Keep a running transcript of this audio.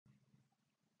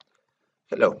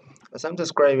Hello. As I'm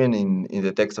describing in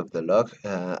the text of the log,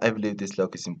 I believe this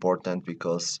log is important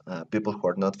because people who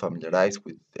are not familiarized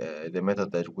with the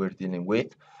method that we're dealing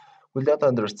with will not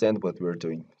understand what we're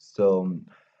doing.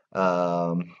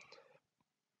 Um,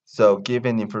 so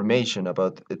giving information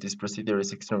about this procedure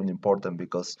is extremely important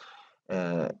because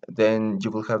then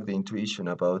you will have the intuition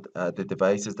about the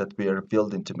devices that we are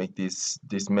building to make this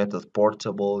method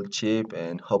portable, cheap,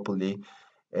 and hopefully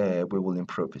we will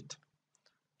improve it.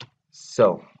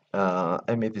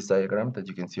 I made this diagram that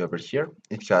you can see over here.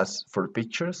 It has four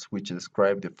pictures which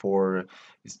describe the four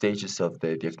stages of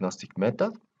the diagnostic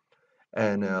method.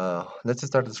 And let's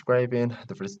start describing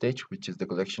the first stage, which is the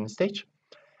collection stage.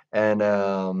 And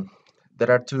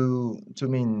there are two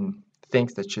main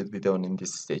things that should be done in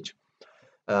this stage.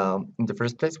 In the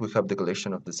first place, we have the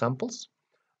collection of the samples,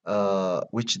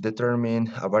 which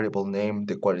determine a variable named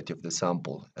the quality of the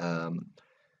sample.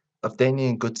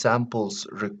 Obtaining good samples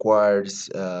requires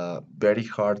very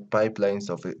hard pipelines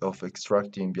of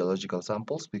extracting biological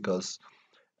samples because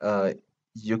uh,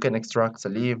 you can extract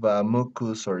saliva,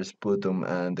 mucus, or sputum,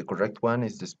 and the correct one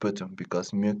is the sputum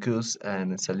because mucus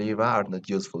and saliva are not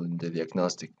useful in the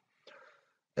diagnostic.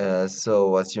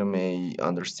 So, as you may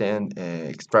understand,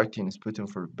 extracting sputum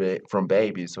from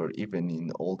babies or even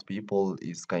in old people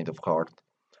is kind of hard.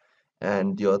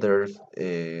 And the other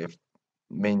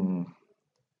main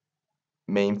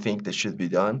main thing that should be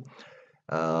done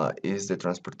is the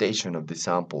transportation of the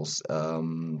samples.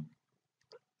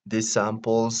 These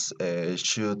samples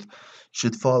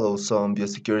should follow some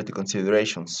biosecurity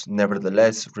considerations.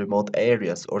 Nevertheless, remote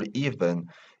areas or even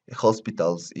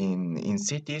hospitals in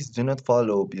cities do not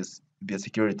follow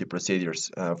biosecurity procedures.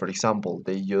 For example,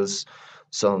 they use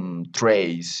some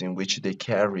trays in which they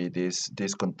carry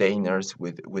these containers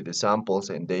with the samples,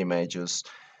 and they may just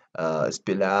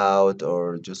spill out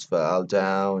or just fall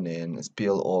down and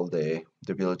spill all the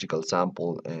biological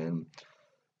sample. And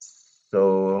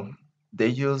so they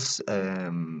use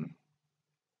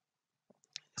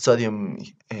sodium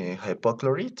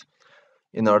hypochlorite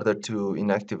in order to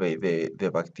inactivate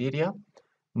the bacteria.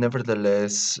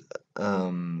 Nevertheless,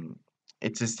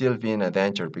 it's still being a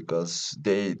danger because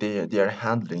they are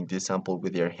handling this sample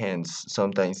with their hands,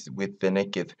 sometimes with the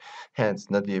naked hands,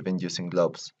 not even using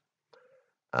gloves.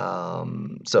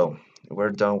 So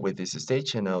we're done with this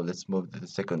stage, and now let's move to the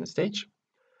second stage.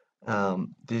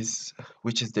 This,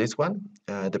 which is this one,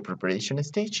 the preparation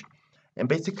stage. And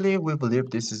basically, we believe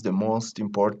this is the most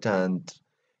important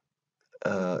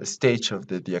stage of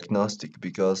the diagnostic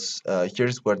because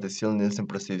here's where the Zhiel-Neelsen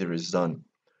procedure is done.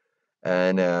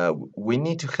 And we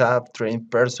need to have trained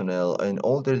personnel and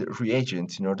all the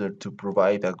reagents in order to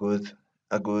provide a good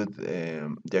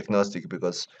diagnostic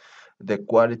because the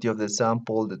quality of the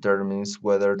sample determines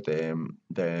whether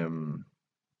the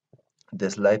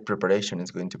slide preparation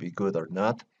is going to be good or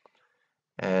not.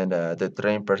 And the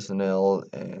trained personnel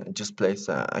just plays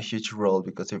a huge role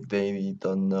because if they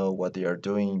don't know what they are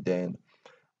doing, then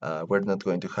we're not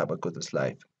going to have a good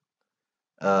slide.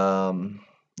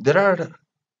 There are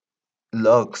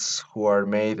logs who are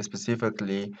made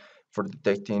specifically for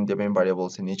detecting the main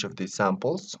variables in each of these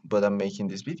samples, but I'm making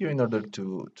this video in order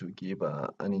to give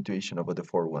an intuition about the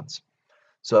four ones.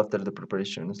 So after the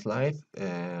preparation slide,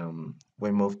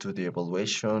 we move to the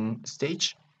evaluation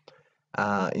stage.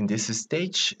 In this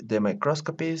stage, the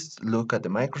microscopists look at the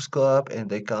microscope and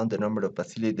they count the number of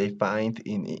bacilli they find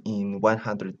in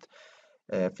 100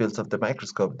 fields of the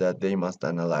microscope that they must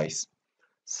analyze.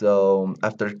 So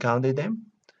after counting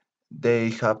them, they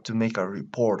have to make a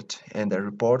report, and the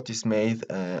report is made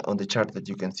on the chart that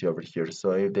you can see over here.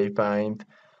 So if they find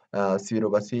zero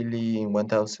bacilli in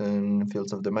 1000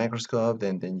 fields of the microscope,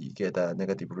 then you get a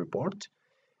negative report.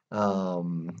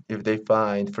 If they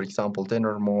find, for example, 10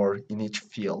 or more in each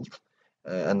field,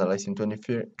 analyzing 20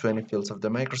 fields of the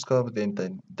microscope,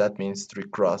 then that means three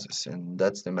crosses, and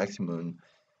that's the maximum,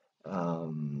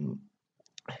 um,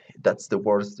 that's the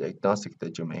worst diagnostic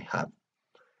that you may have.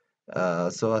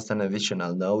 So as an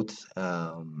additional note,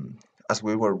 as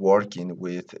we were working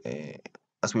with,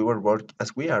 as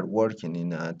we are working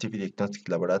in a TB diagnostic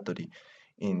laboratory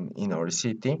in our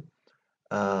city,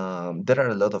 there are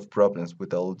a lot of problems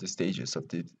with all the stages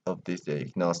of this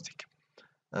diagnostic.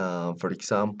 For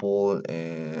example,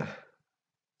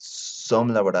 some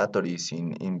laboratories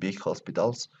in big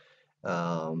hospitals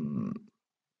um,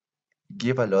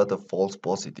 give a lot of false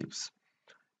positives.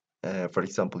 For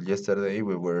example, yesterday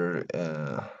we heard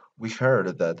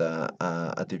that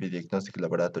a TB diagnostic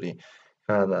laboratory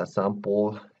had a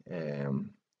sample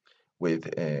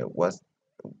with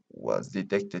was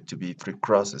detected to be three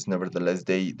crosses. Nevertheless,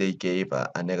 they gave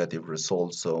a negative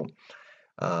result. So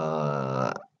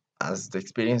uh, as the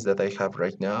experience that I have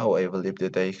right now, I believe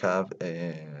that I have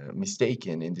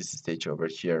mistaken in this stage over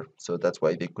here. So that's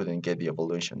why they couldn't get the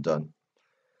evaluation done.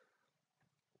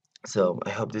 So I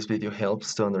hope this video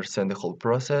helps to understand the whole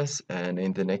process, and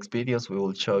in the next videos we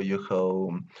will show you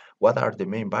what are the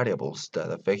main variables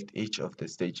that affect each of the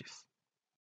stages.